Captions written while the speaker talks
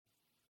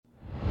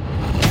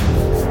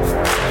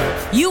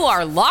You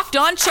are Locked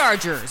On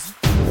Chargers,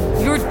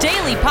 your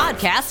daily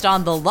podcast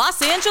on the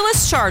Los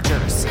Angeles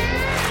Chargers,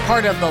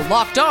 part of the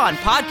Locked On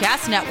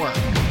Podcast Network,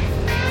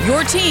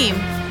 your team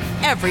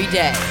every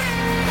day.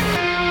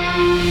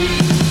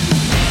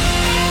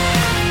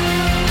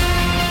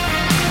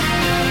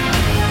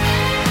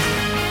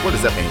 What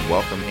is up, and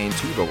welcome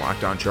into the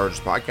Locked On Chargers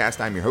podcast.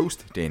 I'm your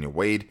host, Daniel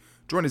Wade,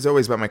 joined as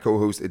always by my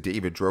co-host,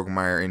 David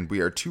Drogemeyer, and we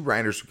are two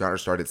writers who got our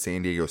start at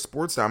San Diego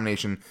Sports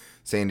Domination,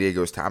 San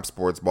Diego's top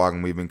sports blog,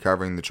 and we've been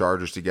covering the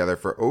Chargers together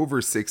for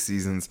over 6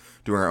 seasons,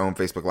 doing our own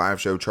Facebook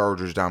Live show,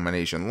 Chargers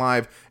Domination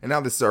Live, and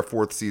now this is our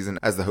 4th season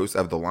as the host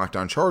of the Locked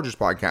On Chargers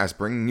podcast,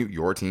 bringing you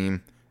your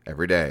team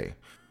every day.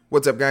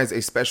 What's up, guys?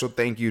 A special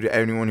thank you to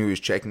anyone who is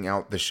checking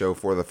out the show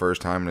for the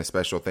first time, and a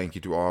special thank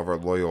you to all of our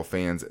loyal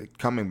fans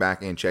coming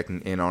back and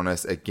checking in on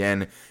us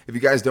again. If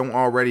you guys don't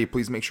already,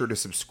 please make sure to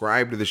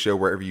subscribe to the show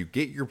wherever you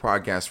get your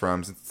podcast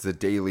from, since it's a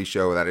daily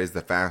show. That is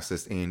the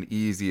fastest and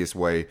easiest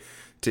way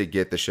to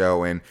get the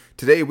show. And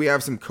today we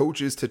have some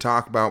coaches to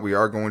talk about. We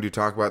are going to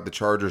talk about the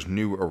Chargers'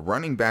 new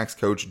running backs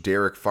coach,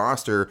 Derek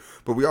Foster,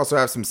 but we also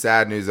have some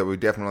sad news that we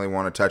definitely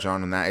want to touch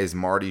on, and that is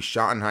Marty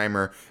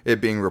Schottenheimer.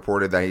 It being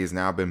reported that he's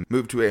now been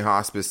moved to a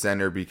hospice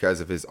center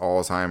because of his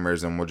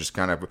Alzheimer's, and we'll just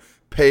kind of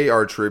pay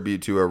our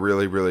tribute to a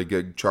really, really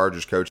good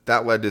Chargers coach.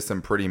 That led to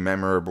some pretty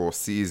memorable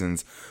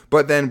seasons.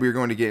 But then we're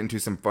going to get into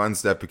some fun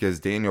stuff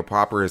because Daniel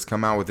Popper has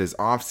come out with his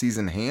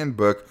off-season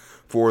handbook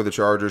for the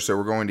Chargers, so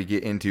we're going to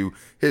get into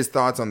his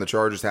thoughts on the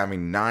Chargers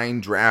having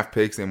 9 draft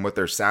picks and what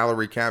their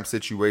salary cap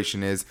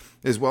situation is,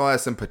 as well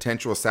as some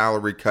potential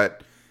salary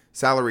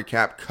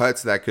cap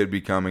cuts that could be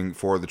coming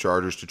for the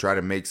Chargers to try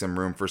to make some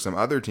room for some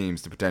other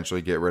teams to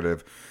potentially get rid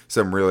of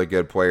some really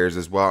good players,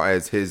 as well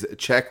as his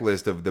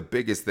checklist of the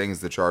biggest things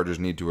the Chargers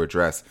need to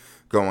address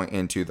going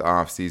into the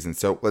offseason.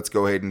 So let's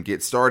go ahead and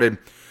get started.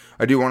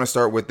 I do want to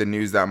start with the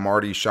news that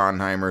Marty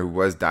Schottenheimer, who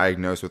was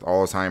diagnosed with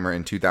Alzheimer's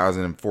in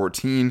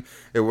 2014,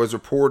 it was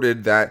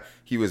reported that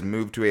he was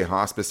moved to a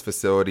hospice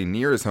facility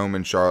near his home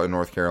in Charlotte,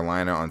 North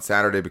Carolina on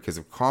Saturday because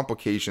of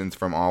complications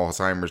from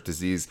Alzheimer's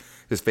disease,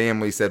 his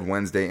family said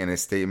Wednesday in a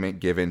statement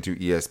given to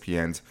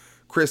ESPN's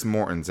Chris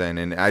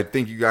Mortensen. And I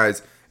think you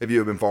guys, if you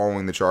have been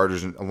following the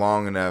Chargers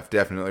long enough,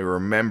 definitely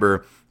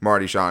remember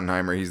Marty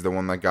Schottenheimer. He's the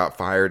one that got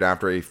fired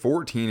after a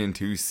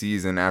 14-2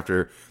 season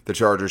after the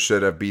Chargers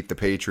should have beat the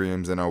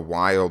Patriots in a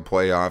wild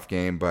playoff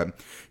game. But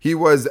he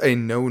was a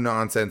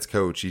no-nonsense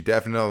coach. He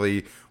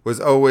definitely was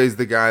always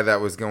the guy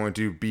that was going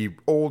to be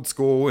old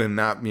school and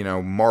not,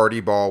 Marty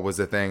ball was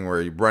a thing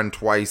where you run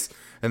twice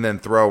and then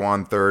throw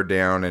on third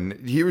down.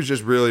 And he was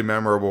just really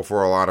memorable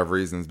for a lot of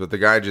reasons. But the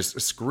guy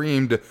just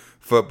screamed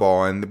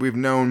football. And we've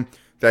known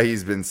that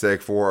he's been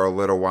sick for a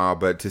little while.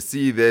 But to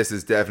see this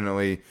is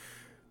definitely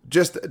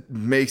just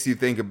makes you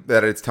think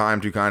that it's time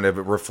to kind of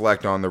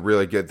reflect on the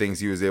really good things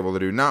he was able to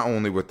do, not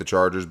only with the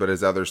Chargers, but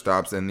his other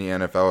stops in the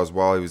NFL as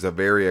well. He was a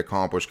very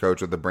accomplished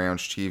coach with the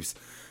Browns, Chiefs,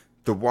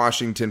 the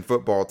Washington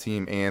football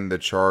team, and the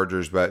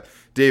Chargers. But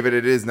David,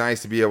 it is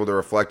nice to be able to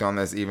reflect on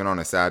this even on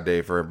a sad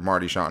day for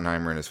Marty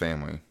Schottenheimer and his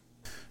family.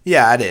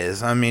 Yeah, it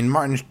is. I mean,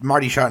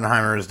 Marty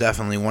Schottenheimer is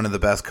definitely one of the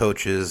best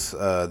coaches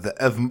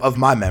of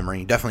my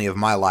memory, definitely of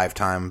my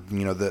lifetime.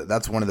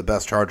 That's one of the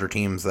best Charger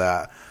teams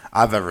that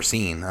I've ever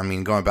seen. I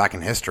mean, going back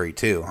in history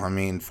too. I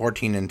mean,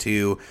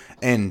 14-2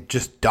 and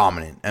just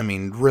dominant. I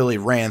mean, really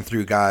ran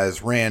through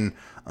guys, ran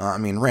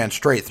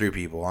straight through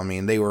people. I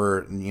mean, they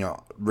were,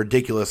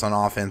 ridiculous on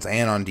offense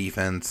and on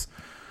defense.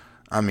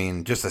 I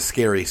mean, just a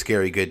scary,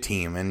 scary good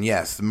team. And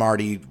yes,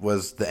 Marty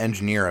was the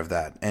engineer of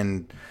that.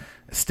 And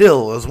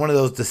still, it was one of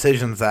those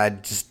decisions that I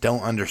just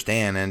don't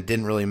understand and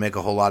didn't really make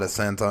a whole lot of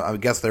sense. I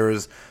guess there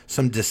was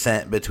some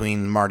dissent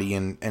between Marty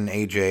and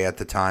AJ at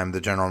the time, the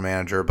general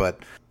manager.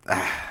 But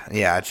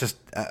yeah, it's just,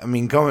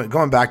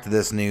 going back to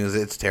this news,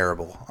 it's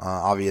terrible.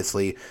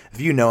 Obviously, if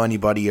you know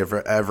anybody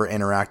ever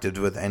interacted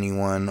with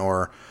anyone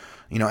or,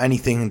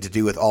 anything to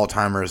do with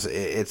Alzheimer's,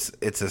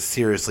 it's a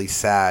seriously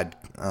sad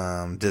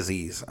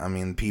disease. I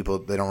mean, people,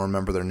 they don't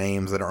remember their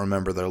names, they don't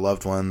remember their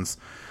loved ones.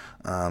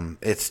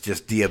 It's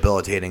just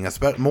debilitating,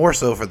 especially more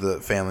so for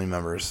the family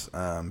members,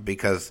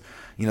 because,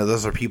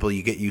 those are people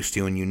you get used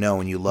to and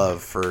and you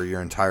love for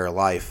your entire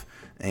life.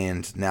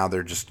 And now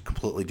they're just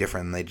completely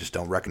different and they just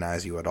don't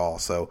recognize you at all.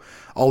 So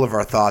all of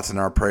our thoughts and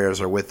our prayers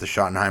are with the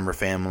Schottenheimer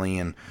family,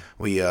 and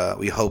we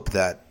hope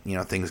that,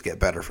 things get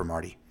better for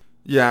Marty.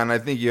 Yeah, and I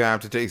think you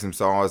have to take some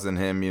solace in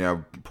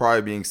him,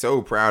 probably being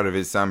so proud of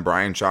his son,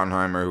 Brian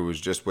Schottenheimer, who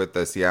was just with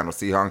the Seattle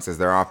Seahawks as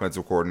their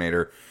offensive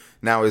coordinator.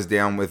 Now is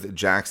down with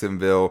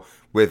Jacksonville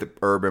with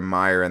Urban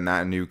Meyer and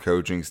that new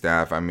coaching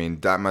staff. I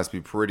mean, that must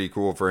be pretty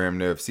cool for him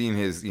to have seen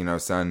his,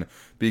 son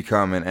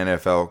become an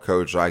NFL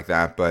coach like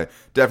that. But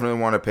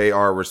definitely want to pay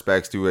our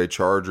respects to a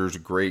Chargers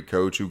great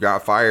coach who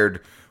got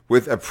fired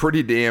with a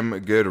pretty damn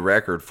good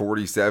record,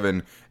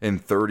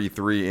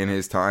 47-33 in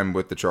his time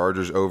with the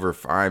Chargers over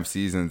 5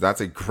 seasons. That's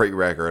a great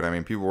record. I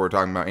mean, people were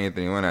talking about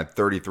Anthony Lynn at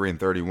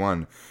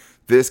 33-31.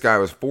 This guy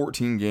was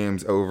 14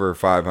 games over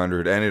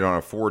 500, ended on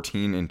a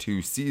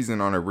 14-2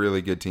 season on a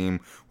really good team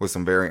with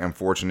some very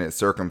unfortunate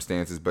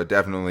circumstances, but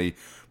definitely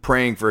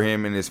praying for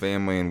him and his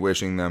family and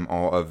wishing them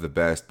all of the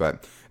best.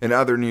 But in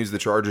other news, the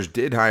Chargers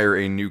did hire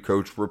a new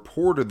coach,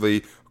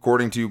 reportedly,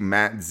 according to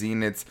Matt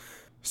Zenitz.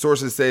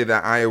 Sources say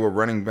that Iowa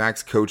running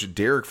backs coach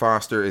Derek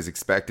Foster is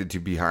expected to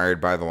be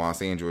hired by the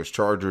Los Angeles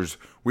Chargers.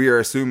 We are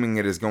assuming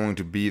it is going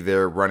to be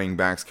their running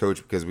backs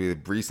coach because we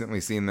have recently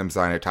seen them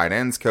sign a tight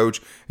ends coach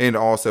and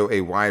also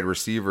a wide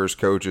receivers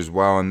coach as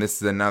well. And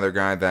this is another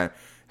guy that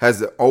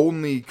has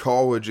only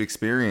college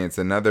experience,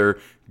 another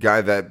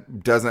guy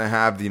that doesn't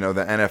have, the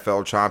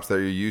NFL chops that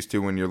you're used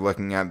to when you're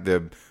looking at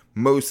the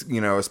most,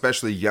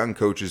 especially young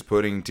coaches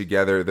putting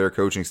together their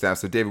coaching staff.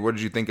 So, David, what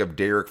did you think of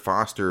Derek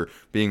Foster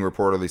being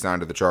reportedly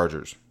signed to the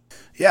Chargers?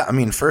 Yeah, I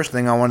mean, first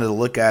thing I wanted to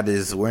look at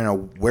is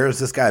where's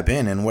this guy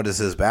been and what is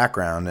his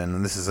background?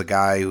 And this is a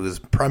guy who's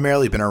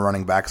primarily been a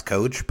running backs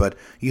coach, but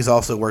he's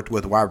also worked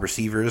with wide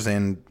receivers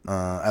and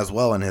as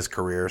well in his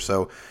career.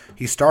 So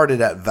he started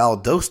at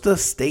Valdosta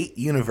State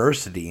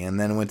University and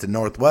then went to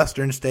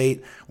Northwestern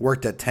State,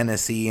 worked at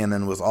Tennessee, and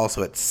then was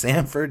also at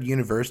Samford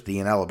University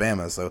in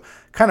Alabama. So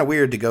kind of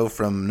weird to go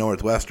from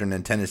Northwestern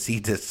and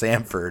Tennessee to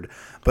Samford,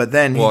 but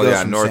then he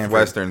goes from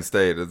Northwestern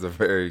State is a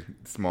very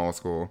small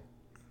school.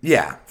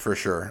 Yeah, for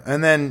sure.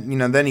 And then,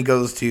 then he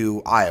goes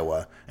to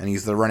Iowa, and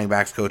he's the running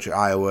backs coach at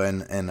Iowa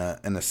and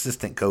an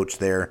assistant coach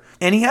there.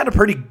 And he had a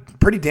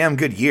pretty damn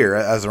good year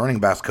as a running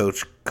backs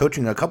coach,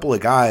 coaching a couple of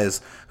guys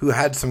who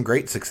had some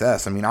great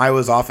success. I mean,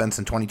 Iowa's offense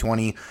in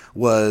 2020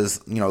 was,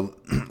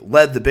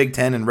 led the Big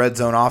Ten in red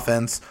zone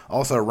offense,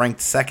 also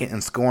ranked second in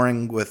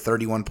scoring with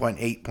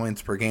 31.8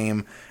 points per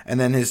game.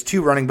 And then his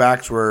two running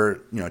backs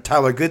were,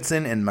 Tyler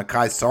Goodson and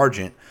Mekhi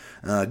Sargent.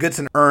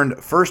 Goodson earned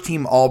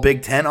first-team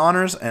All-Big Ten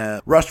honors,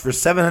 rushed for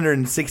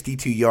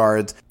 762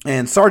 yards,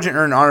 and Sargent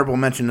earned honorable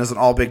mention as an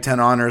All-Big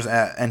Ten honors,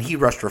 and he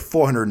rushed for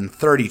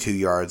 432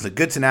 yards.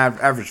 Goodson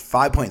averaged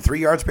 5.3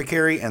 yards per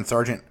carry, and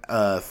Sargent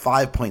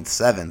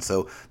 5.7,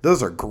 so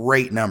those are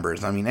great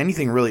numbers. I mean,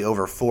 anything really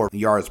over 4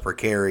 yards per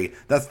carry,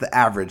 that's the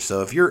average.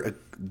 So if you're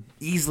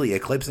easily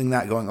eclipsing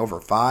that, going over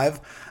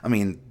 5, I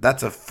mean,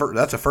 that's a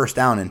first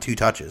down and 2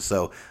 touches.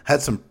 So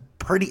had some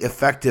pretty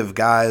effective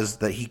guys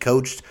that he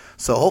coached,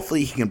 so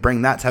hopefully he can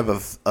bring that type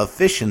of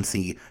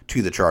efficiency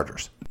to the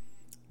Chargers.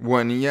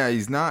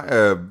 He's not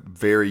a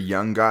very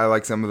young guy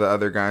like some of the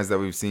other guys that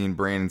we've seen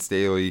Brandon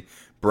Staley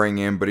bring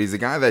in, but he's a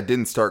guy that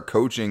didn't start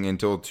coaching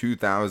until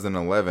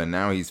 2011.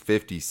 Now he's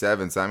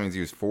 57, so that means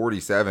he was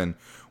 47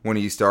 when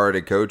he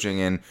started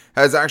coaching and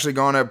has actually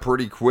gone up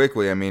pretty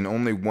quickly. I mean,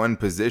 only one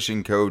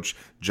position coach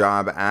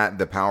job at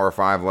the Power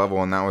 5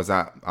 level, and that was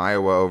at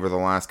Iowa over the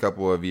last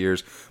couple of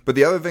years. But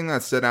the other thing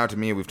that stood out to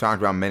me, we've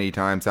talked about many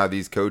times how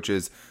these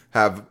coaches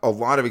have a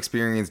lot of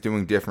experience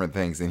doing different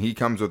things, and he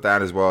comes with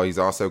that as well. He's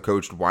also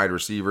coached wide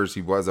receivers.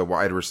 He was a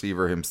wide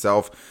receiver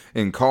himself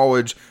in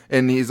college,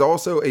 and he's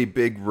also a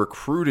big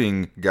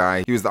recruiting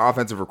guy. He was the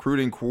offensive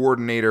recruiting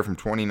coordinator from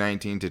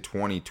 2019 to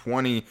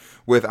 2020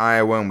 with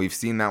Iowa, and we've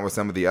seen that with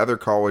some of the other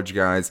college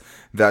guys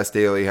that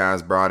Staley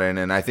has brought in,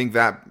 and I think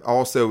that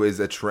also is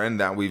a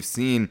trend that we've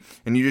seen,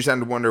 and you just have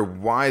to wonder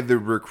why the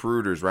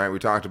recruiters, right? We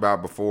talked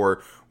about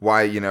before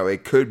why,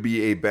 it could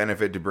be a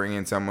benefit to bring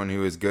in someone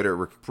who is good at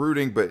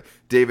recruiting. But,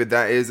 David,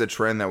 that is a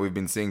trend that we've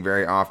been seeing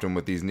very often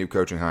with these new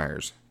coaching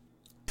hires.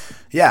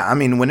 Yeah, I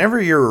mean,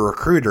 whenever you're a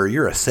recruiter,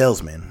 you're a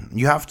salesman.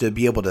 You have to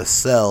be able to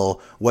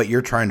sell what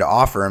you're trying to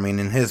offer. I mean,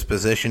 in his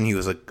position, he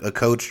was a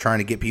coach trying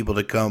to get people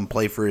to come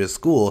play for his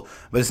school.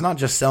 But it's not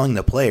just selling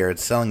the player.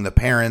 It's selling the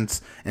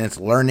parents, and it's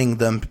learning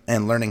them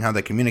and learning how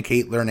they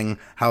communicate, learning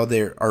how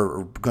they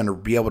are going to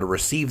be able to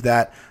receive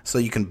that so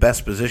you can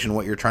best position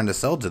what you're trying to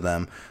sell to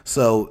them.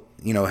 So,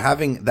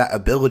 having that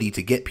ability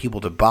to get people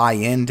to buy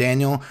in,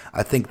 Daniel,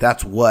 I think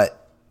that's what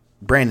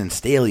Brandon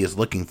Staley is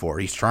looking for.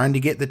 He's trying to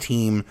get the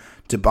team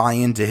to buy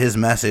into his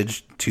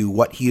message, to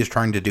what he is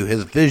trying to do,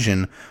 his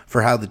vision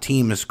for how the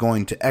team is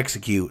going to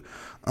execute.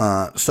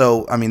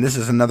 So, I mean, this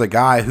is another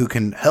guy who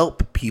can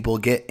help people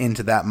get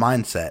into that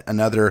mindset.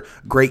 Another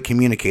great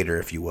communicator,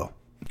 if you will.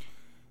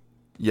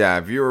 Yeah,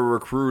 if you're a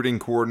recruiting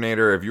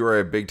coordinator, if you're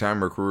a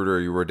big-time recruiter,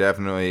 you are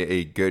definitely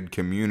a good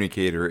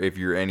communicator if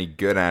you're any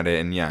good at it.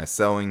 And yeah,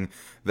 selling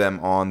them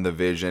on the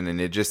vision. And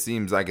it just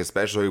seems like,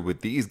 especially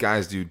with these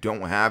guys who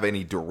don't have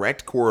any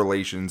direct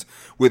correlations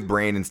with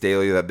Brandon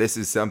Staley, that this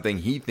is something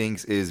he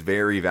thinks is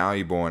very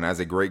valuable. And as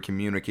a great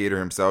communicator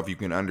himself, you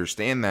can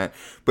understand that.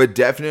 But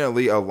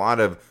definitely a lot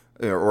of,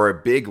 or a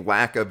big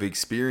lack of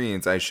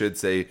experience, I should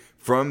say,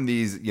 from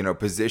these,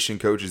 position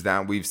coaches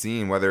that we've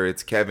seen, whether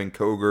it's Kevin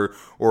Koger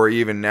or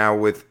even now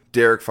with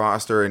Derek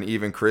Foster and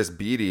even Chris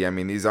Beatty. I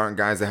mean, these aren't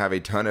guys that have a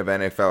ton of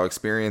NFL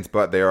experience,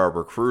 but they are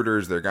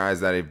recruiters. They're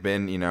guys that have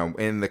been,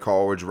 in the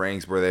college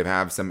ranks where they've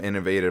had some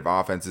innovative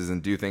offenses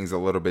and do things a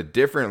little bit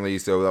differently.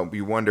 So that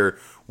we wonder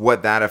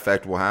what that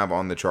effect will have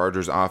on the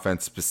Chargers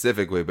offense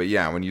specifically. But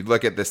yeah, when you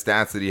look at the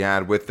stats that he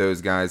had with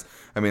those guys,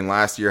 I mean,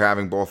 last year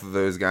having both of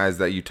those guys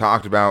that you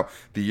talked about.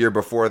 The year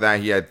before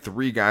that, he had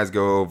 3 guys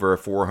go over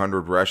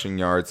 400 rushing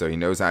yards, so he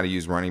knows how to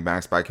use running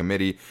backs by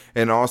committee.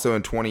 And also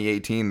in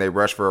 2018, they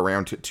rushed for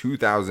around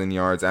 2,000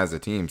 yards as a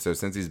team. So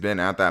since he's been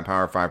at that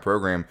Power 5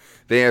 program,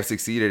 they have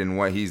succeeded in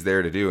what he's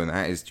there to do, and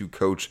that is to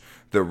coach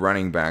the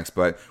running backs.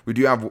 But we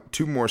do have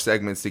 2 more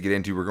segments to get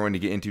into. We're going to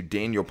get into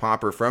Daniel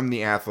Popper from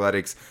the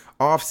Athletics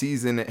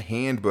offseason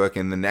handbook.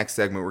 In the next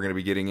segment, we're going to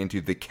be getting into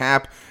the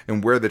cap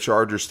and where the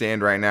Chargers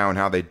stand right now and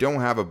how they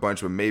don't have a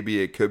bunch, but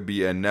maybe it could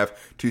be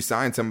enough to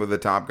sign some of the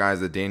top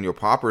guys that Daniel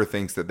Popper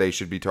thinks that they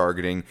should be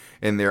targeting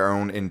in their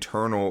own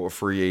internal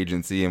free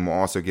agency. And we'll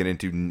also get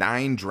into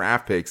 9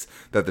 draft picks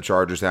that the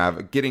Chargers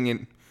have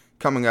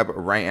coming up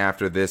right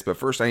after this. But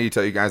first, I need to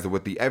tell you guys that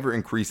with the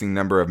ever-increasing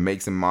number of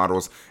makes and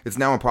models, it's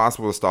now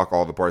impossible to stock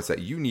all the parts that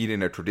you need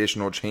in a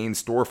traditional chain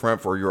storefront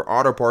for your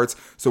auto parts.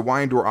 So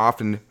why endure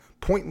often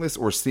pointless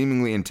or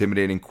seemingly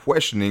intimidating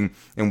questioning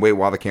and wait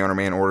while the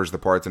counterman orders the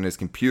parts on his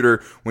computer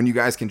when you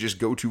guys can just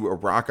go to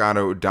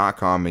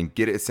rockauto.com and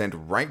get it sent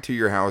right to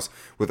your house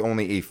with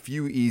only a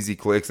few easy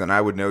clicks? And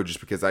I would know just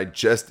because I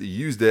just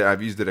used it.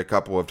 I've used it a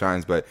couple of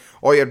times, but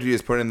all you have to do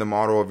is put in the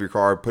model of your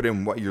car, put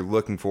in what you're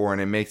looking for,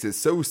 and it makes it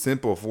so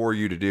simple for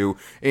you to do.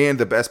 And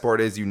the best part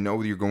is, you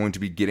know, you're going to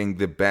be getting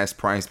the best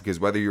price,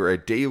 because whether you're a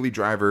daily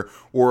driver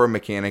or a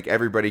mechanic,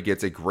 everybody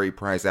gets a great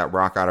price at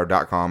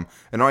rockauto.com.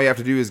 And all you have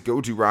to do is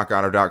go to rockauto.com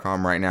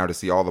right now to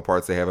see all the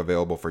parts they have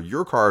available for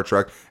your car or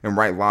truck and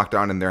write Locked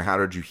On in their "How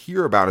did you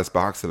hear about us"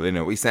 box so they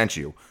know we sent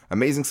you.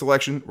 Amazing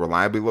selection,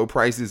 reliably low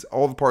prices,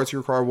 all the parts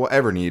your car will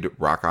ever need.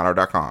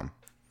 rockauto.com.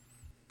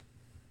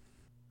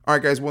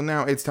 Alright guys, well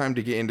now it's time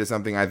to get into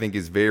something I think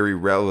is very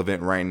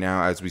relevant right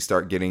now as we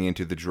start getting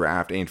into the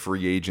draft and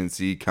free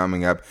agency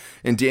coming up.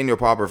 And Daniel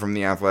Popper from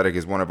The Athletic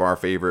is one of our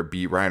favorite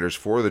beat writers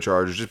for the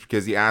Chargers just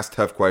because he asks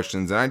tough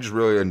questions, and I just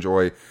really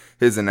enjoy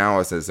his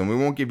analysis. And we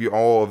won't give you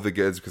all of the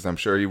goods because I'm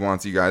sure he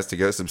wants you guys to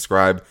go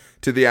subscribe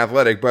to The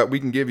Athletic, but we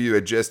can give you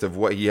a gist of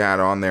what he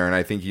had on there, and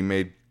I think he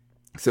made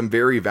some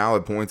very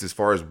valid points as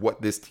far as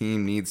what this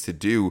team needs to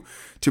do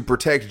to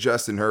protect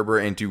Justin Herbert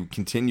and to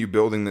continue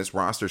building this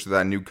roster so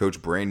that new coach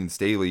Brandon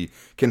Staley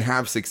can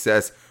have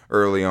success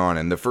early on.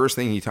 And the first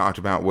thing he talked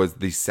about was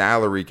the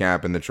salary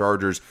cap, and the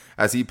Chargers,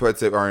 as he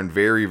puts it, are in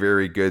very,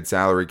 very good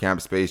salary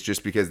cap space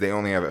just because they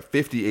only have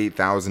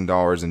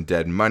 $58,000 in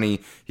dead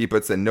money. He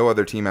puts that no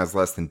other team has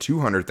less than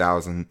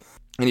 $200,000.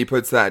 And he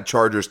puts that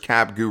Chargers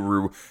cap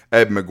guru,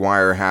 Ed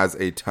McGuire, has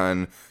a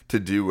ton to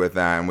do with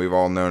that. And we've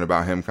all known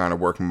about him kind of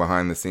working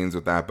behind the scenes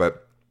with that.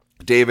 But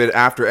David,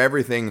 after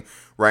everything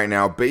right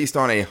now, based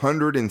on a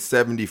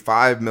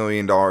 $175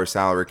 million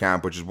salary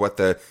cap, which is what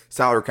the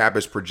salary cap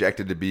is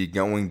projected to be,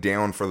 going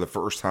down for the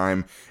first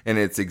time in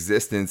its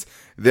existence,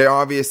 they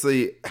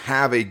obviously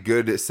have a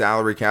good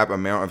salary cap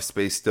amount of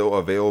space still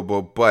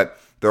available, but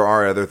there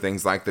are other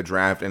things like the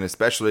draft and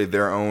especially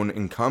their own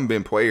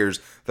incumbent players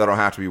that'll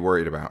have to be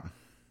worried about.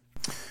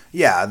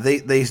 Yeah,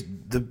 they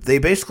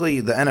basically,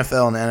 the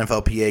NFL and the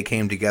NFLPA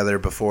came together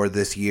before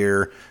this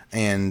year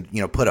and,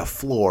 you know, put a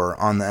floor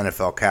on the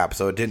NFL cap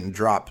so it didn't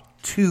drop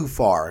too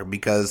far,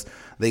 because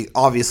they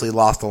obviously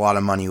lost a lot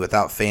of money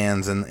without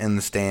fans in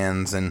the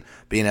stands and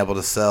being able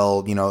to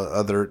sell, you know,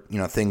 other, you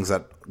know, things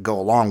that go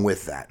along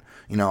with that.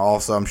 You know,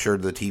 also I'm sure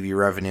the TV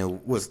revenue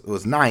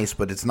was nice,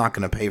 but it's not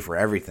going to pay for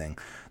everything.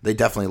 They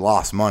definitely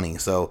lost money.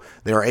 So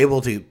they were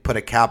able to put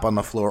a cap on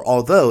the floor,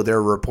 although there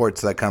are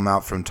reports that come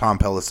out from Tom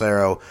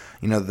Pelissero,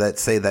 you know, that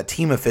say that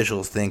team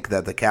officials think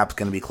that the cap's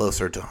going to be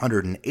closer to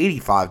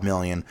 $185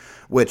 million,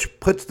 which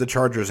puts the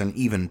Chargers in an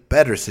even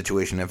better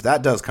situation. If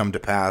that does come to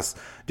pass,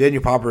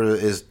 Daniel Popper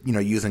is, you know,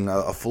 using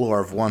a floor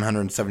of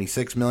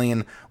 $176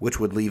 million, which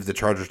would leave the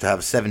Chargers to have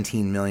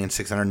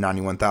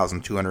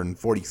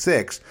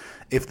 $17,691,246.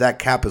 If that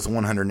cap is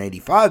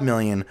 $185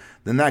 million,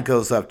 then that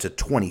goes up to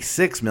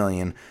 $26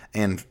 million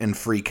in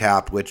free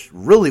cap, which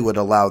really would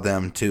allow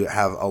them to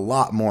have a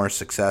lot more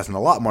success and a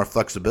lot more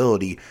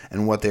flexibility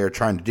in what they are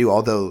trying to do,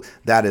 although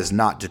that is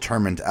not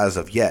determined as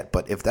of yet.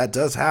 But if that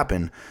does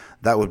happen,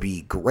 that would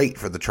be great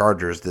for the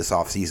Chargers this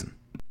offseason.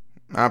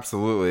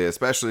 Absolutely,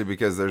 especially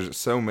because there's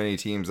so many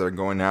teams that are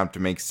going to have to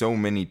make so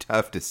many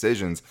tough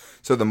decisions.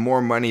 So the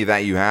more money that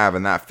you have,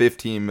 and that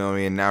 $15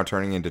 million now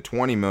turning into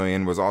 $20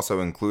 million was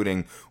also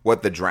including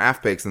what the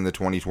draft picks in the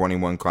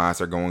 2021 class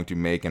are going to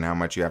make and how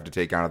much you have to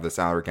take out of the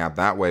salary cap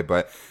that way,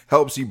 but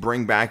helps you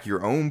bring back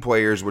your own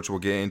players, which we'll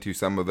get into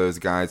some of those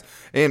guys,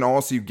 and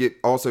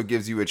also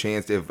gives you a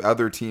chance, if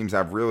other teams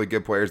have really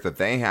good players that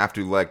they have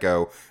to let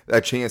go,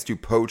 a chance to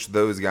poach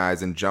those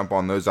guys and jump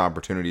on those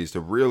opportunities to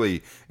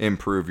really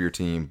improve your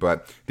team.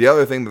 But the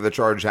other thing that the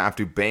Chargers have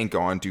to bank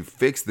on to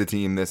fix the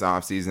team this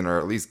offseason, or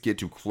at least get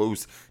too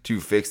close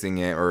to fixing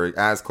it, or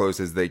as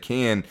close as they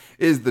can,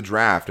 is the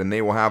draft. And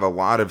they will have a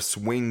lot of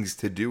swings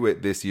to do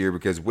it this year,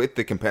 because with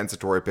the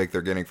compensatory pick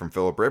they're getting from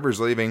Phillip Rivers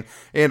leaving,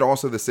 and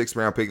also the 6th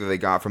round pick that they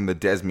got from the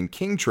Desmond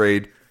King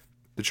trade,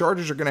 the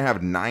Chargers are going to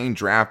have 9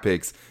 draft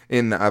picks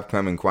in the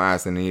upcoming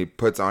class. And he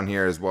puts on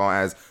here as well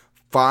as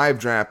 5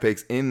 draft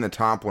picks in the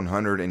top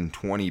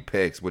 120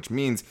 picks, which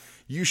means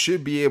you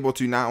should be able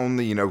to not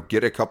only,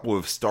 get a couple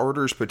of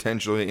starters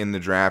potentially in the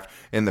draft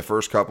in the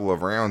first couple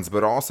of rounds,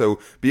 but also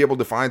be able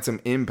to find some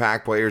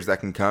impact players that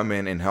can come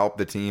in and help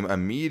the team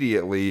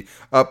immediately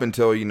up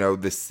until,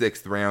 the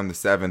 6th round, the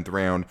 7th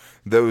round,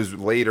 those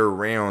later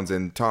rounds.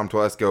 And Tom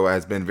Telesco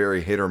has been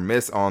very hit or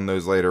miss on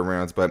those later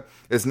rounds, but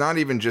it's not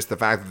even just the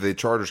fact that the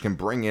Chargers can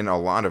bring in a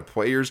lot of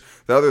players.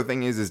 The other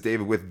thing is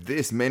David, with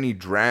this many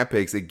draft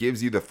picks, it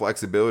gives you the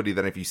flexibility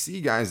that if you see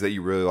guys that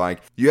you really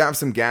like, you have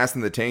some gas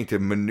in the tank to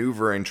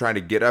maneuver and try to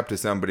get up to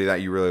somebody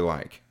that you really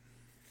like.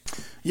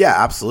 Yeah,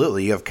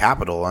 absolutely. You have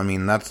capital. I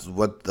mean, that's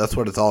what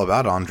it's all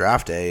about on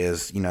draft day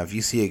is, if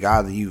you see a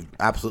guy that you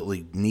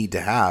absolutely need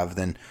to have,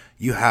 then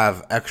you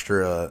have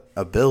extra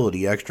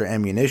ability, extra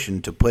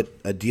ammunition to put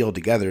a deal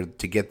together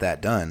to get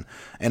that done.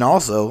 And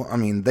also, I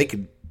mean, they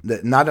could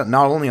not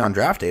only on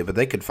draft day, but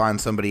they could find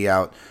somebody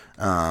out,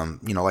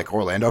 like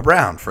Orlando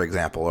Brown, for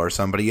example, or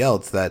somebody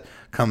else that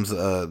comes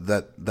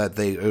that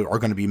they are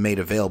going to be made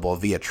available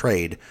via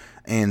trade,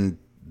 and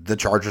the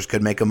Chargers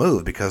could make a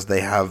move because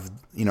they have,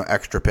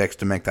 extra picks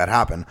to make that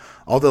happen.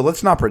 Although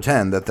let's not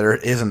pretend that there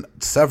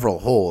isn't several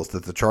holes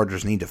that the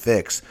Chargers need to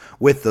fix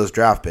with those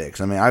draft picks.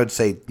 I mean, I would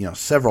say,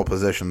 several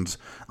positions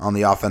on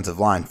the offensive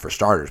line for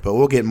starters, but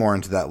we'll get more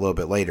into that a little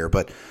bit later.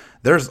 But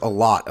there's a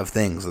lot of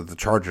things that the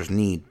Chargers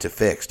need to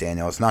fix,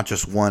 Daniel. It's not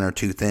just one or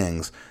two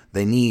things.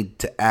 They need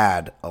to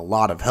add a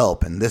lot of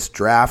help. And this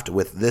draft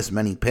with this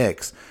many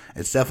picks,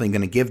 it's definitely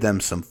going to give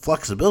them some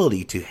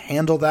flexibility to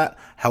handle that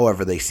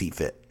however they see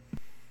fit.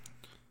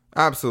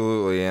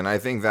 Absolutely, and I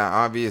think that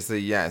obviously,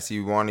 yes,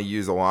 you want to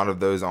use a lot of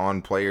those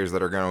on players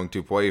that are going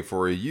to play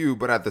for you,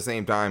 but at the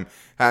same time,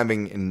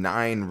 having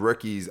 9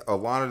 rookies, a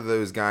lot of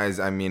those guys,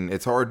 I mean,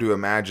 it's hard to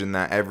imagine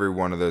that every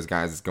one of those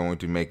guys is going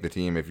to make the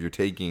team if you're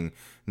taking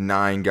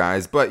 9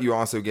 guys, but you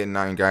also get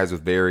 9 guys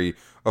with very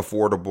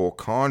affordable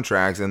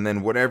contracts, and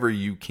then whatever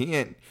you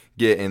can't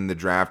get in the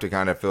draft to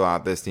kind of fill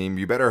out this team,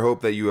 you better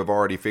hope that you have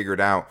already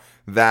figured out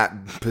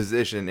that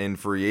position in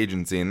free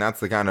agency. And that's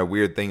the kind of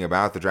weird thing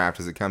about the draft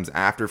is it comes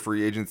after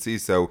free agency.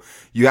 So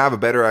you have a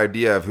better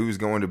idea of who's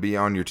going to be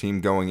on your team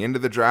going into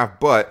the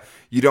draft, but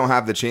you don't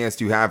have the chance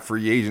to have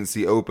free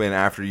agency open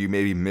after you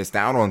maybe missed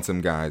out on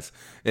some guys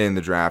in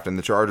the draft. And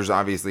the Chargers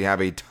obviously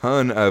have a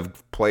ton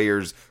of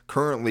players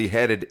currently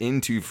headed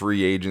into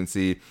free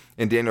agency.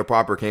 And Daniel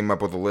Popper came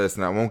up with a list,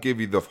 and I won't give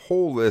you the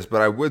whole list,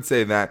 but I would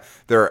say that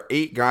there are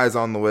 8 guys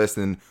on the list,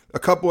 and a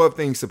couple of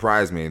things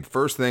surprised me. The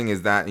first thing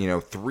is that,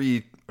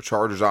 3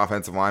 Chargers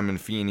offensive linemen,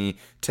 Feeney,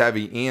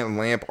 Tevy, and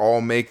Lamp all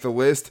make the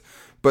list.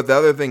 But the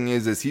other thing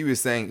is he was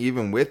saying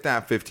even with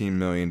that $15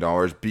 million,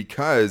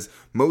 because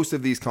most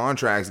of these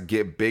contracts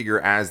get bigger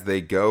as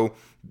they go,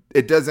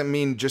 it doesn't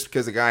mean just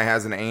because a guy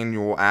has an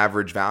annual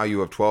average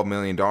value of $12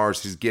 million,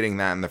 he's getting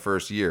that in the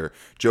first year.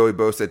 Joey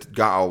Bosa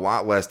got a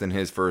lot less than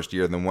his first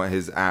year than what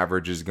his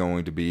average is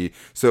going to be.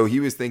 So he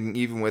was thinking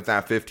even with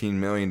that $15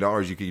 million,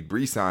 you could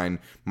re-sign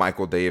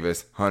Michael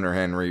Davis, Hunter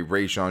Henry,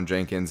 Rayshon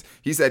Jenkins.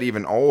 He said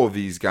even all of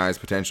these guys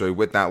potentially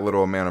with that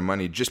little amount of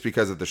money just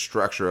because of the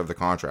structure of the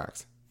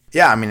contracts.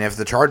 Yeah, I mean,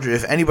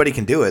 if anybody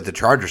can do it, the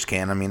Chargers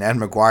can. I mean, Ed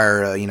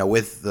McGuire,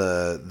 with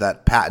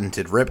that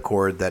patented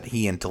ripcord that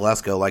he and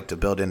Telesco like to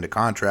build into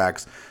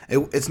contracts,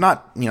 it's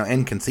not,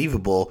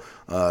 inconceivable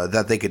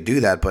that they could do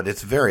that, but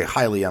it's very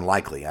highly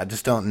unlikely. I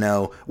just don't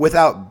know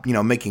without,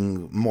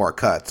 making more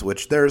cuts,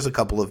 which there's a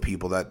couple of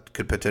people that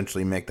could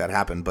potentially make that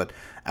happen. But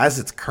as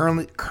it's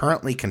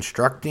currently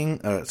constructing,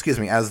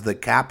 as the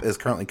cap is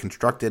currently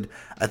constructed,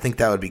 I think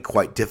that would be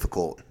quite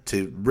difficult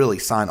to really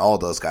sign all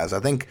those guys. I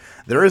think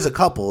there is a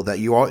couple that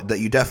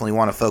you definitely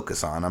want to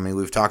focus on. I mean,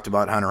 we've talked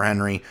about Hunter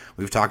Henry,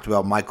 we've talked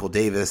about Michael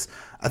Davis.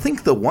 I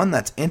think the one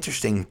that's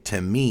interesting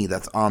to me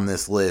that's on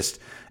this list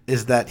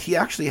is that he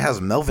actually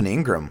has Melvin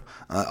Ingram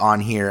on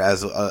here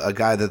as a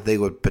guy that they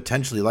would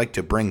potentially like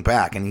to bring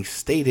back, and he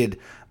stated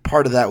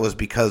part of that was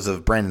because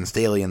of Brandon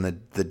Staley and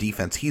the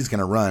defense he's going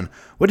to run.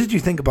 What did you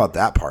think about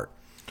that part?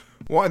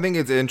 Well, I think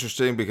it's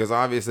interesting because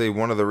obviously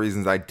one of the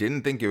reasons I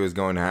didn't think it was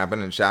going to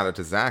happen, and shout out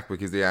to Zach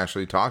because he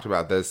actually talked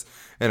about this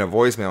in a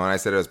voicemail, and I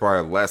said it was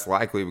probably less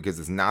likely because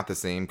it's not the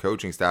same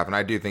coaching staff, and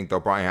I do think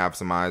they'll probably have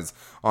some eyes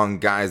on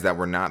guys that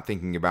we're not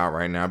thinking about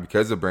right now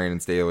because of Brandon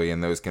Staley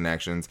and those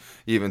connections,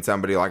 even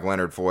somebody like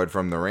Leonard Floyd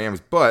from the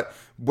Rams. But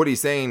what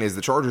he's saying is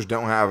the Chargers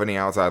don't have any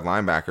outside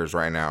linebackers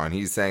right now, and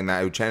he's saying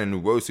that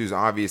Uchenna Nwosu is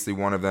obviously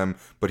one of them,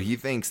 but he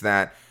thinks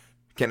that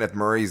Kenneth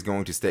Murray is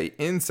going to stay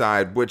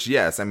inside, which,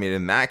 yes, I mean,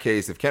 in that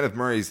case, if Kenneth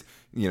Murray's,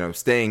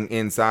 staying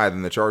inside,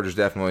 then the Chargers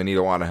definitely need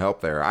a lot of help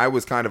there. I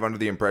was kind of under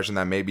the impression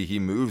that maybe he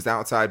moves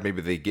outside,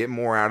 maybe they get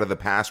more out of the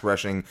pass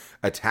rushing,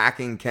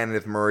 attacking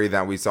Kenneth Murray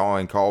that we saw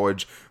in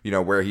college,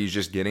 where he's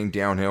just getting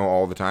downhill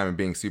all the time and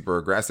being super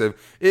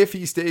aggressive. If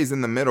he stays in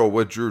the middle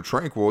with Drew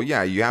Tranquill,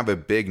 yeah, you have a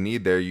big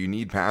need there. You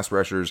need pass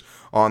rushers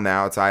on the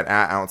outside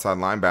at outside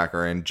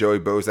linebacker, and Joey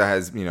Bosa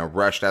has,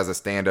 rushed as a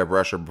stand-up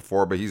rusher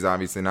before, but he's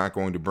obviously not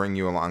going to bring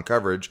you along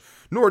coverage,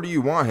 nor do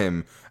you want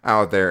him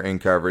out there in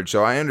coverage.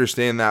 So I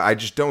understand that. I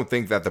just don't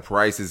think that the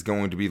price is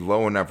going to be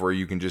low enough where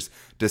you can just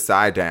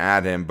decide to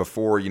add him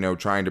before,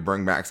 trying to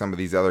bring back some of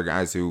these other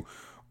guys who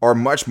are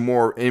much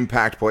more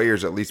impact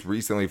players, at least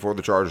recently for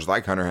the Chargers,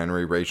 like Hunter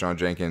Henry, Rayshon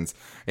Jenkins,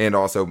 and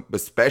also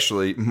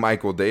especially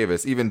Michael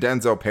Davis, even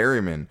Denzel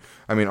Perryman.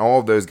 I mean, all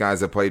of those guys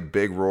have played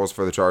big roles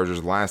for the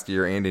Chargers last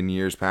year and in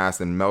years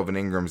past, and Melvin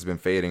Ingram's been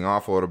fading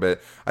off a little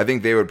bit. I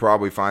think they would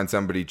probably find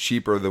somebody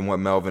cheaper than what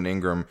Melvin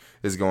Ingram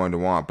is going to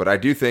want. But I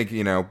do think,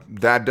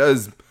 that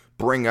does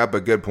bring up a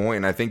good point,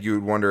 and I think you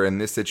would wonder in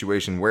this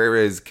situation, where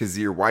is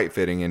Kazir White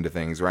fitting into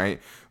things, right?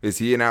 Is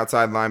he an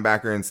outside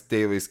linebacker in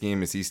Staley's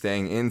scheme? Is he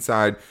staying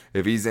inside?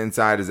 If he's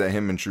inside, is that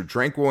him and True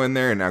Tranquil in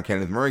there? And now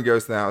Kenneth Murray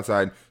goes to the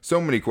outside. So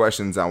many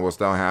questions that we'll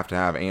still have to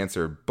have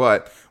answered.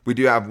 But we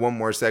do have one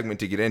more segment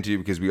to get into,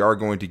 because we are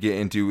going to get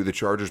into the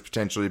Chargers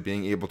potentially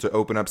being able to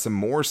open up some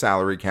more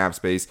salary cap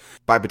space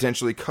by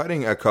potentially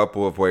cutting a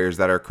couple of players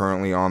that are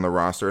currently on the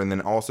roster, and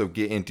then also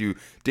get into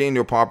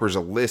Daniel Popper's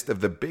list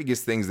of the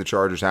biggest things the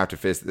Chargers have to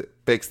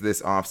fix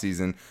this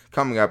offseason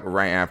coming up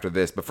right after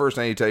this. But first,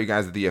 I need to tell you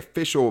guys that the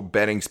official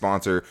betting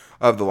sponsor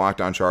of the Locked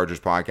On Chargers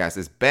podcast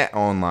is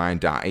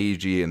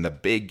betonline.ag, and the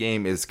big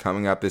game is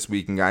coming up this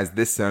weekend, guys.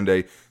 This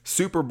Sunday,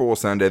 Super Bowl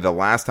Sunday, the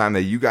last time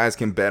that you guys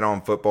can bet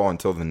on football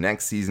until the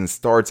next season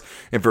starts.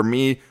 And for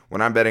me,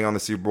 when I'm betting on the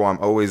Super Bowl, I'm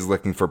always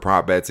looking for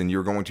prop bets, and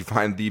you're going to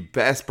find the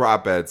best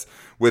prop bets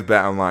with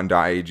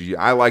betonline.ag.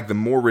 I like the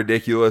more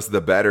ridiculous,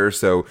 the better.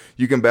 So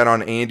you can bet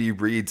on Andy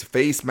Reid's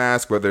face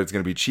mask, whether it's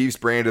going to be Chiefs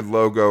branded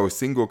logo,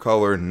 single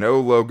color, no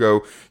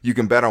logo. You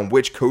can bet on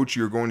which coach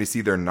you're going to see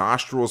their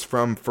nostrils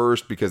from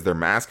first because their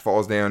mask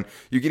falls down.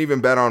 You can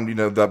even bet on,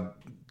 the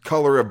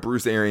color of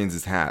Bruce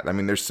Arians' hat. I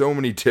mean, there's so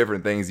many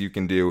different things you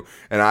can do,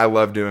 and I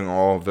love doing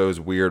all of those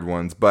weird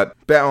ones. But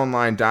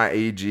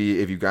betonline.ag,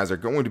 if you guys are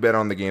going to bet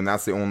on the game,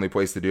 that's the only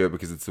place to do it,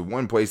 because it's the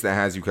one place that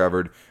has you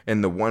covered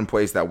and the one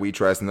place that we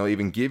trust, and they'll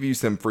even give you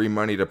some free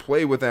money to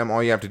play with them.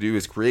 All you have to do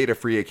is create a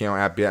free account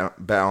at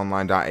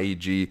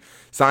betonline.ag.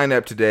 Sign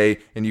up today,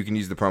 and you can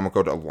use the promo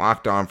code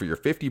LOCKEDON for your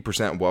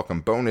 50%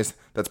 welcome bonus.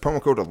 That's promo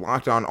code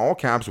LOCKEDON, all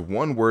caps,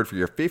 one word, for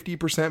your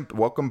 50%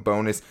 welcome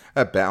bonus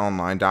at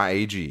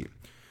betonline.ag.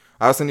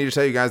 I also need to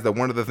tell you guys that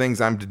one of the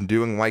things I'm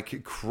doing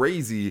like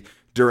crazy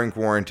during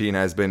quarantine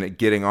has been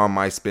getting on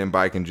my spin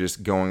bike and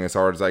just going as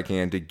hard as I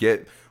can to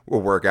get a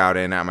workout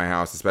in at my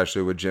house,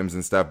 especially with gyms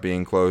and stuff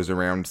being closed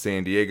around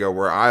San Diego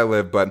where I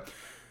live. But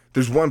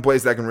there's one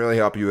place that can really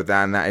help you with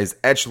that, and that is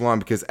Echelon,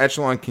 because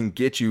Echelon can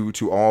get you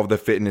to all of the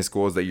fitness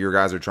goals that your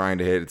guys are trying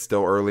to hit. It's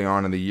still early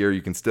on in the year.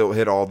 You can still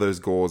hit all those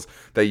goals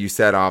that you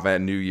set off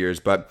at New Year's.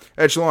 But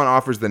Echelon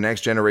offers the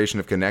next generation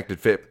of connected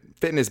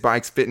fitness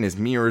bikes, fitness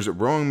mirrors,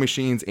 rowing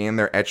machines, and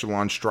their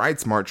Echelon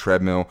Stride Smart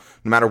treadmill.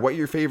 No matter what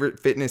your favorite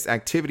fitness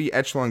activity,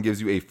 Echelon gives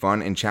you a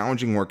fun and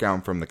challenging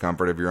workout from the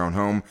comfort of your own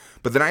home.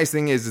 But the nice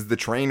thing is the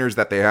trainers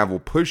that they have will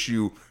push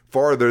you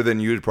farther than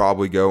you'd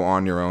probably go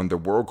on your own. The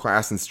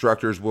world-class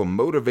instructors will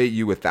motivate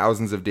you with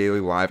thousands of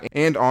daily live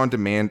and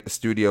on-demand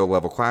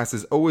studio-level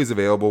classes always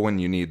available when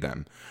you need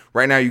them.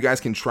 Right now, you guys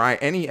can try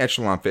any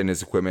Echelon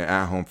fitness equipment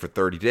at home for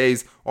 30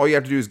 days. All you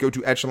have to do is go to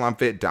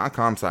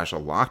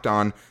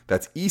echelonfit.com/lockedon.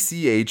 That's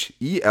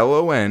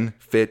ECHELON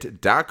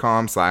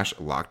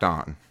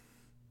fit.com/lockedon.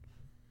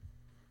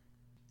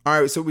 All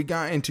right, so we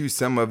got into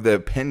some of the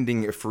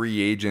pending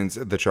free agents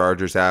the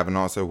Chargers have and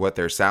also what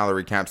their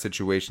salary cap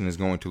situation is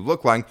going to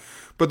look like.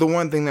 But the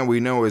one thing that we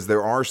know is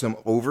there are some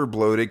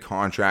over-bloated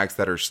contracts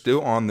that are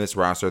still on this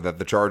roster that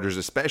the Chargers,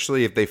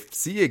 especially if they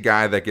see a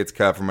guy that gets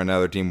cut from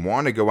another team,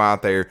 want to go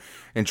out there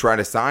and try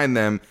to sign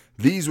them.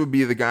 These would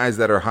be the guys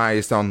that are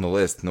highest on the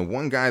list. And the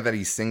one guy that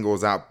he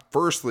singles out,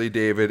 firstly,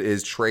 David,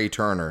 is Trey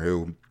Turner,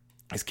 who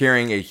is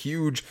carrying a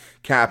huge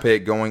cap hit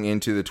going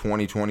into the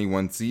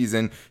 2021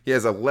 season. He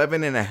has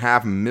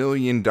 $11.5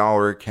 million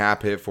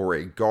cap hit for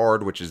a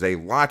guard, which is a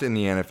lot in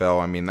the NFL.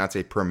 I mean, that's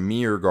a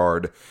premier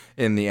guard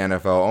in the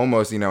NFL,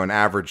 almost, an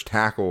average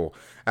tackle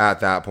at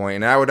that point.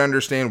 And I would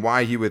understand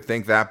why he would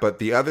think that, but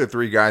the other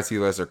three guys he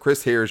lists are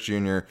Chris Harris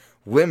Jr.,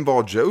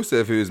 Linval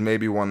Joseph, who's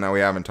maybe one that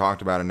we haven't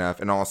talked about enough,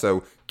 and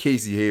also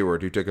Casey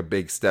Hayward, who took a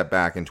big step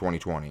back in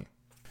 2020.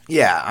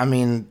 Yeah, I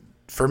mean,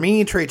 for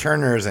me, Trey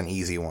Turner is an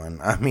easy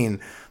one. I mean,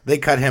 they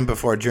cut him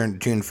before June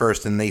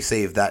 1st, and they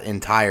saved that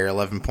entire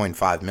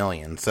 $11.5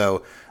 million.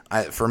 So,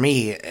 for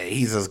me,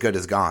 he's as good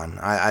as gone.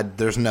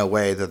 There's no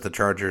way that the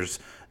Chargers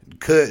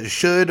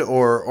should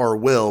or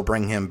will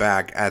bring him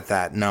back at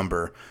that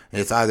number.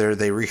 It's either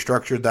they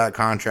restructured that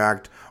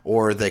contract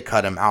or they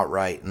cut him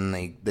outright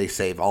and they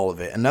save all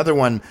of it. Another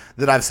one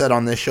that I've said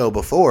on this show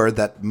before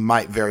that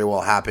might very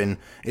well happen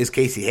is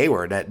Casey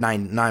Hayward at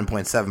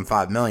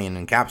 $9.75 million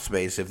in cap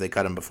space if they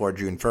cut him before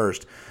June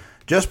 1st.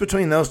 Just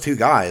between those two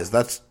guys,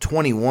 that's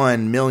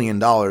 $21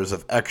 million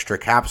of extra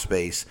cap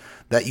space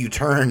that you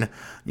turn,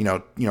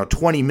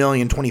 $20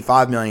 million,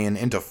 $25 million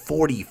into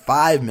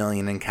 $45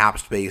 million in cap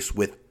space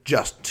with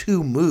just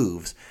 2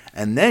 moves,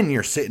 and then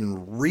you're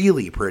sitting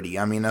really pretty.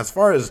 I mean, as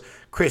far as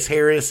Chris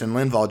Harris and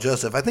Linval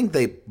Joseph, I think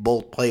they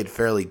both played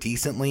fairly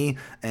decently,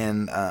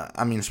 and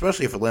I mean,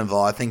 especially for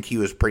Linval, I think he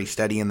was pretty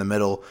steady in the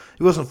middle.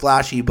 He wasn't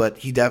flashy,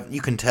 but you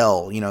can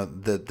tell,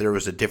 that there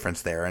was a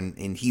difference there,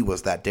 and he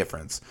was that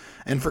difference.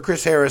 And for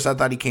Chris Harris, I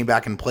thought he came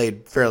back and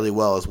played fairly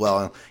well as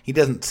well. He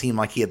doesn't seem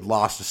like he had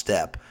lost a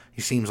step.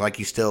 He seems like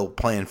he's still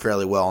playing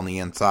fairly well on the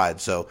inside.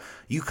 So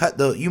you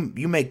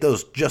make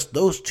those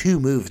 2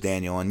 moves,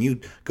 Daniel, and you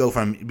go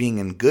from being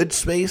in good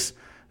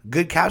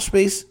cap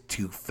space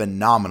to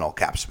phenomenal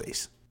cap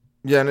space.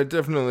 Yeah, and it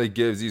definitely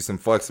gives you some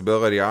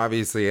flexibility.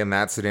 Obviously, in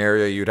that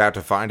scenario, you'd have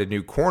to find a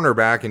new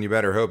cornerback, and you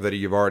better hope that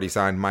you've already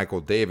signed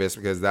Michael Davis,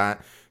 because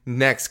that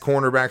next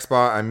cornerback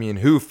spot, I mean,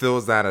 who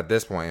fills that at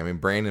this point? I mean,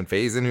 Brandon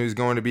Faison, who's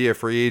going to be a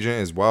free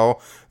agent as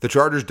well. The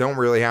Chargers don't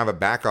really have a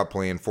backup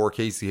plan for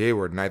Casey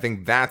Hayward, and I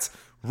think that's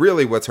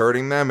really what's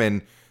hurting them.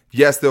 And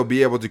yes, they'll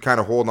be able to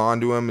kind of hold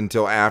on to him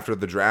until after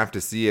the draft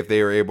to see if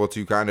they are able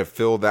to kind of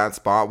fill that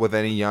spot with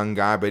any young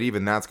guy, but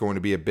even that's going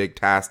to be a big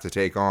task to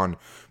take on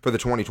for the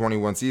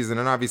 2021 season.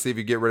 And obviously, if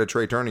you get rid of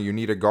Trey Turner, you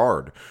need a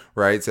guard,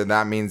 right? So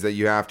that means that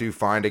you have to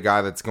find a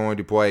guy that's going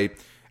to play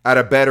at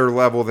a better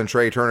level than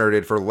Trey Turner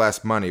did for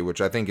less money,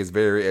 which I think is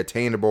very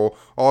attainable.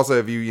 Also,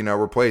 if you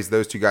replace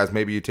those 2 guys,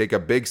 maybe you take a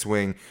big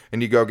swing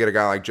and you go get a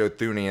guy like Joe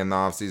Thuney in the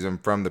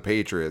offseason from the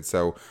Patriots.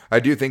 So I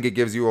do think it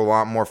gives you a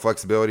lot more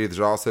flexibility. There's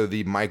also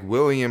the Mike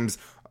Williams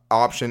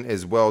option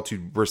as well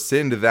to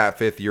rescind that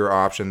 5th-year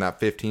option, that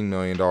 $15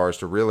 million,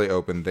 to really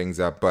open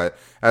things up. But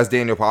as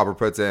Daniel Popper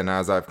puts in,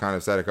 as I've kind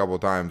of said a couple of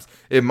times,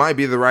 it might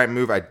be the right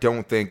move. I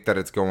don't think that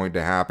it's going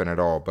to happen at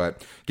all.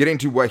 But getting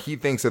to what he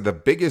thinks are the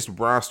biggest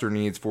roster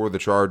needs for the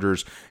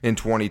Chargers in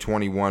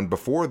 2021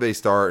 before they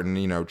start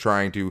and,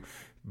 trying to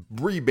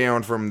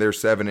rebound from their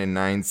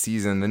 7-9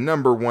 season. The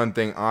number one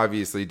thing,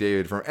 obviously,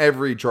 David, from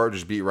every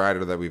Chargers beat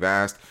writer that we've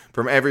asked,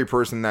 from every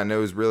person that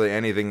knows really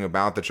anything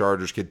about the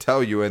Chargers could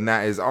tell you, and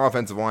that is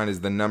offensive line is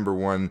the number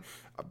one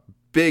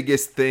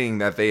biggest thing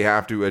that they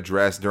have to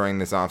address during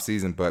this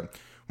offseason. But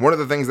one of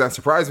the things that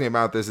surprised me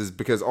about this is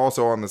because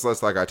also on this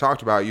list, like I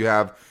talked about, you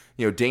have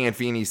Dan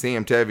Feeney,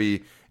 Sam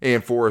Tevi,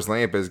 and Forrest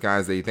Lamp as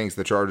guys that he thinks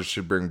the Chargers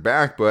should bring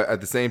back. But at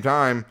the same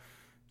time,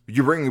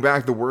 you're bringing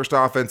back the worst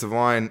offensive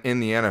line in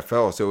the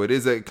NFL. So it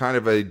is a kind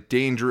of a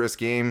dangerous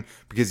game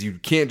because you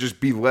can't just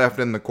be left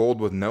in the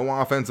cold with no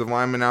offensive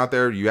linemen out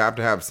there. You have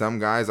to have some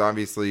guys.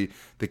 Obviously,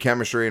 the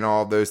chemistry and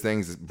all of those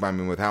things, I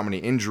mean, with how many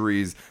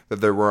injuries that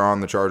there were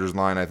on the Chargers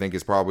line, I think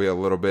is probably a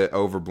little bit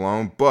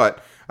overblown.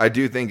 But I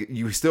do think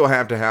you still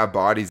have to have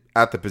bodies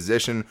at the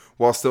position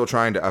while still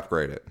trying to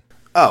upgrade it.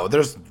 Oh,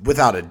 there's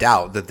without a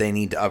doubt that they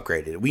need to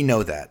upgrade it. We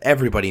know that.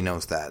 Everybody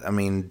knows that. I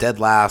mean, dead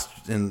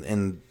last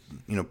in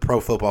Pro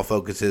Football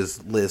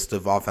Focus's list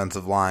of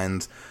offensive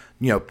lines,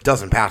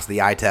 doesn't pass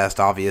the eye test,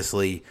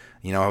 obviously.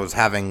 I was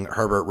having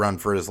Herbert run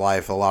for his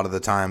life a lot of the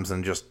times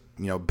and just,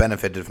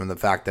 benefited from the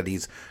fact that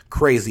he's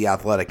crazy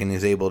athletic and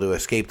he's able to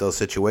escape those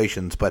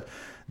situations. But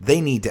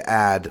they need to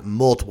add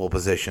multiple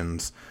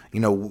positions.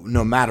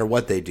 No matter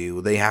what they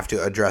do, they have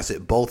to address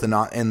it both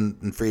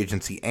in free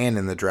agency and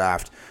in the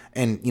draft.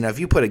 And, if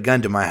you put a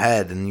gun to my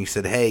head and you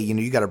said, hey,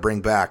 you got to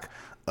bring back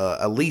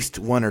at least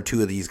 1 or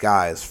 2 of these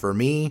guys, for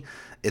me,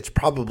 it's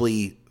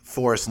probably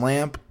Forrest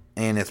Lamp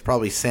and it's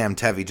probably Sam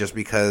Tevi, just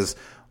because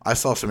I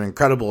saw some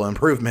incredible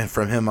improvement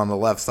from him on the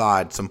left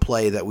side, some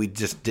play that we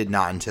just did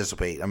not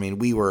anticipate. I mean,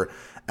 we were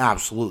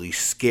absolutely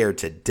scared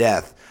to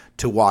death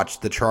to watch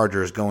the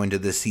Chargers go into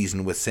this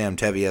season with Sam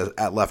Tevi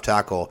at left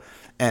tackle.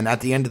 And at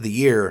the end of the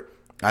year,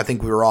 I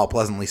think we were all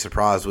pleasantly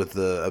surprised with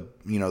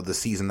the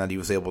season that he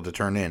was able to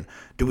turn in.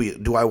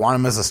 Do I want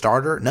him as a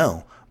starter?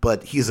 No.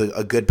 But he's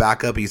a good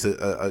backup. He's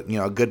a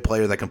good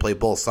player that can play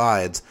both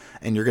sides,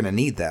 and you're going to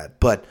need that.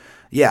 But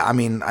yeah, I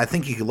mean, I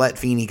think you could let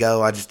Feeney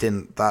go. I just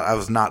I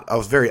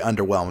was very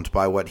underwhelmed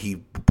by what he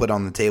put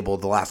on the table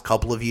the last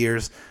couple of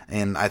years,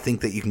 and I think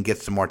that you can get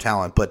some more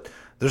talent. But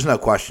there's no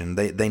question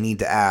they need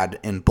to add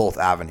in both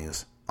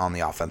avenues on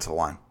the offensive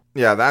line.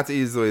 Yeah, that's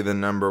easily the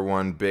number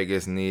one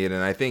biggest need,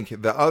 and I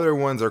think the other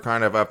ones are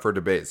kind of up for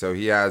debate. So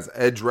he has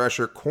edge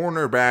rusher,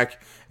 cornerback,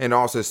 and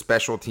also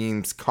special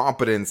teams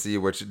competency,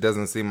 which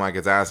doesn't seem like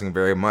it's asking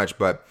very much,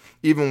 but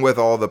even with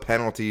all the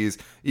penalties,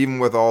 even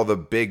with all the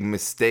big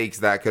mistakes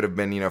that could have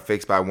been,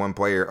 fixed by one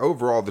player,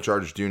 overall the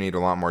Chargers do need a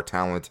lot more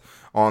talent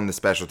on the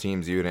special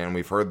teams unit, and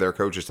we've heard their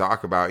coaches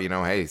talk about,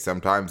 hey,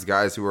 sometimes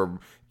guys who are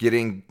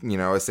getting,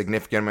 a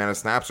significant amount of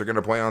snaps are going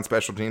to play on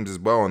special teams as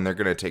well, and they're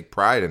going to take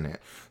pride in it.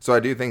 So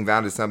I do think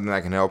that is something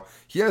that can help.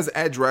 He has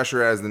edge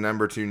rusher as the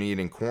number 2 need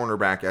and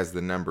cornerback as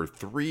the number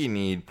 3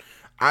 need.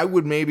 I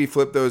would maybe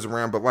flip those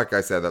around, but like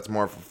I said, that's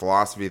more of a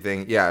philosophy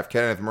thing. Yeah, if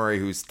Kenneth Murray,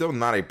 who's still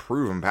not a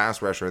proven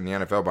pass rusher in the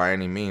NFL by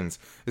any means,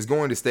 is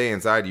going to stay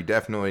inside, you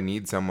definitely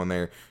need someone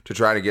there to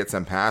try to get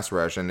some pass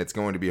rush, and it's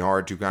going to be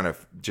hard to kind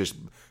of just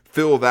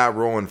fill that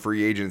role in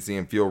free agency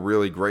and feel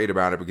really great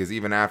about it, because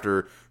even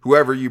after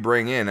whoever you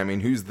bring in, I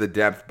mean, who's the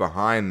depth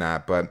behind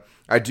that? But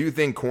I do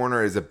think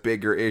corner is a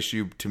bigger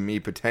issue to me,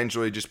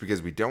 potentially, just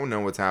because we don't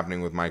know what's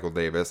happening with Michael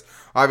Davis.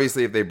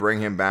 Obviously, if they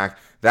bring him back,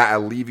 that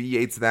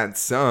alleviates that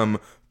some.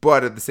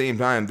 But at the same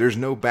time, there's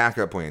no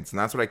backup plans. And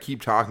that's what I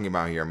keep talking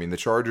about here. I mean, the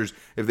Chargers,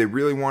 if they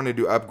really wanted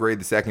to upgrade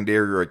the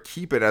secondary or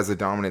keep it as a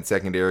dominant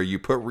secondary, you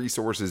put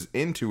resources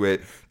into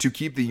it to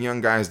keep the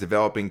young guys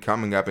developing,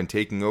 coming up, and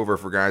taking over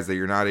for guys that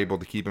you're not able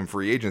to keep in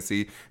free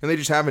agency. And they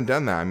just haven't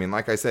done that. I mean,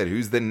 like I said,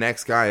 who's the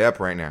next guy up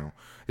right now?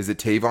 Is it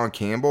Tavon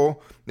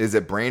Campbell? Is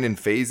it Brandon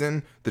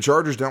Faison? The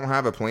Chargers don't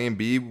have a plan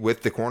B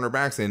with the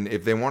cornerbacks, and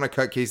if they want to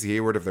cut Casey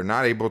Hayward, if they're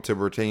not able to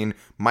retain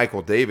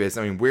Michael Davis,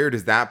 I mean, where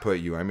does that put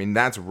you? I mean,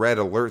 that's red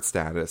alert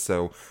status.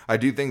 So I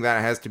do think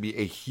that has to be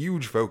a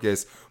huge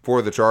focus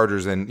for the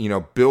Chargers, and, you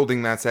know,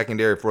 building that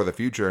secondary for the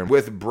future. And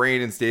with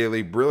Brandon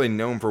Staley really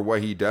known for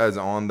what he does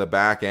on the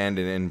back end,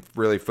 and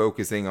really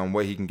focusing on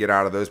what he can get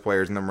out of those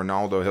players, and then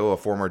Ronaldo Hill, a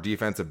former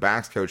defensive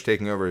backs coach,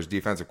 taking over as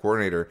defensive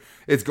coordinator,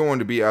 it's going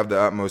to be of the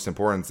utmost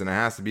importance, and it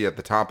has to be at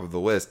the top of the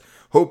list.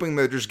 Hoping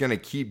they're just going to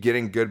keep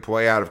getting good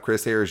play out of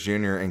Chris Harris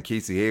Jr. and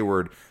Casey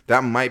Hayward,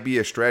 that might be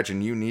a stretch,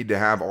 and you need to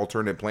have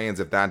alternate plans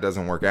if that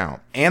doesn't work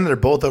out. And they're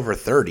both over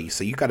 30,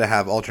 so you got to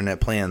have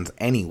alternate plans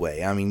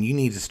anyway. I mean, you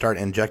need to start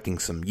injecting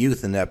some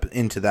youth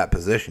into that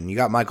position. You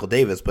got Michael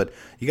Davis, but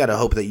you got to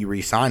hope that you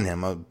re-sign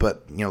him.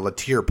 But, you know,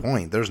 to your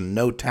point, there's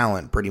no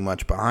talent pretty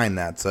much behind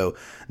that. So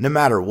no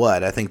matter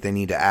what, I think they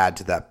need to add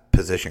to that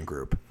position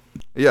group.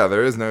 Yeah,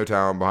 there is no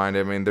talent behind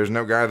it. I mean, there's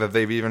no guy that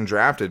they've even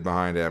drafted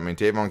behind it. I mean,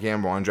 Tavon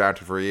Campbell,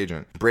 undrafted free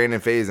agent.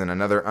 Brandon Faison,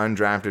 another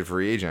undrafted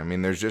free agent. I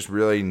mean, there's just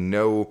really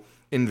no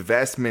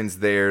investments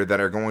there that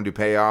are going to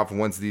pay off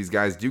once these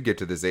guys do get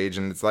to this age.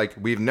 And it's like,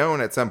 we've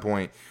known at some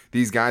point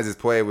these guys'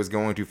 play was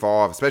going to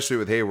fall off, especially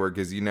with Hayward,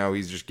 because, you know,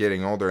 he's just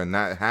getting older, and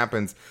that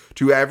happens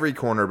to every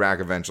cornerback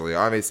eventually.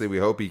 Obviously, we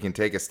hope he can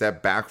take a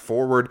step back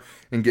forward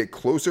and get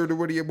closer to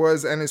what he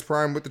was in his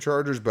prime with the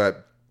Chargers,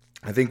 but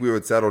I think we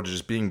would settle to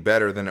just being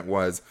better than it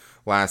was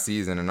last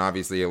season, and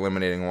obviously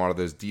eliminating a lot of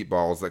those deep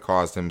balls that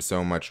caused him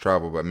so much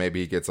trouble. But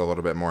maybe he gets a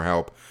little bit more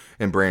help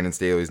in Brandon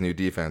Staley's new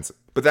defense.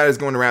 But that is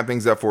going to wrap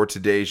things up for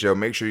today's show.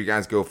 Make sure you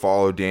guys go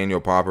follow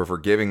Daniel Popper for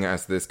giving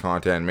us this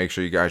content. Make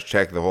sure you guys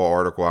check the whole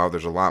article out.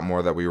 There's a lot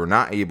more that we were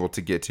not able to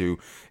get to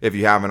if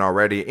you haven't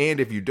already. And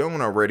if you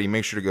don't already,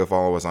 make sure to go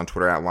follow us on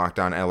Twitter at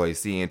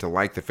LockedOnLAC, and to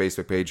like the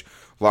Facebook page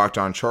Locked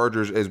On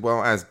Chargers, as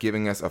well as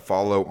giving us a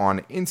follow on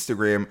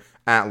Instagram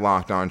at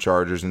Locked On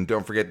Chargers. And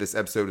don't forget, this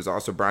episode is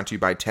also brought to you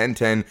by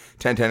 1010.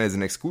 1010 is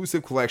an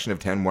exclusive collection of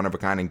 10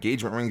 one-of-a-kind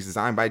engagement rings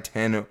designed by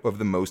 10 of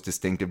the most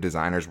distinctive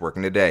designers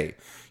working today.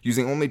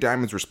 Using only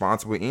diamonds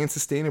responsibly and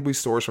sustainably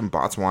sourced from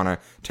Botswana,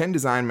 10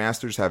 design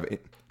masters have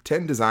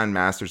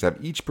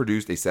each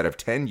produced a set of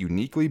 10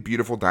 uniquely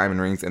beautiful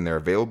diamond rings, and they're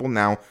available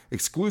now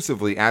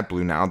exclusively at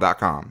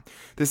BlueNile.com.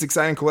 This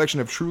exciting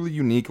collection of truly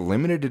unique,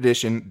 limited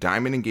edition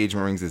diamond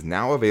engagement rings is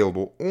now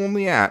available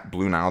only at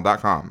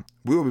BlueNile.com.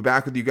 We will be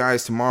back with you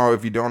guys tomorrow.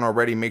 If you don't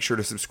already, make sure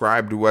to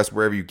subscribe to us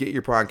wherever you get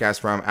your podcast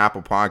from,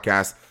 Apple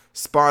Podcasts,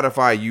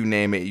 Spotify, you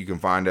name it, you can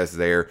find us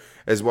there,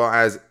 as well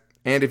as,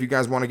 and if you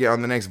guys want to get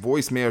on the next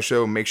voicemail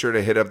show, make sure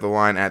to hit up the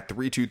line at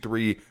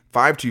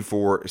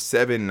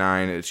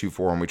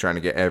 323-524-7924, and we're trying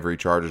to get every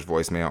Chargers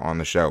voicemail on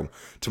the show.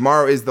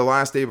 Tomorrow is the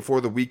last day before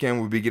the weekend.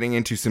 We'll be getting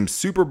into some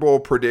Super Bowl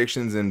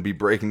predictions and be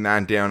breaking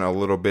that down a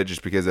little bit,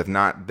 just because if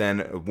not, then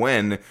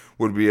when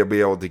would we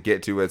be able to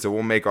get to it? So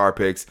we'll make our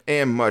picks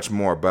and much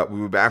more, but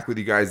we'll be back with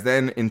you guys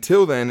then.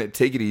 Until then,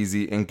 take it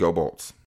easy and go Bolts.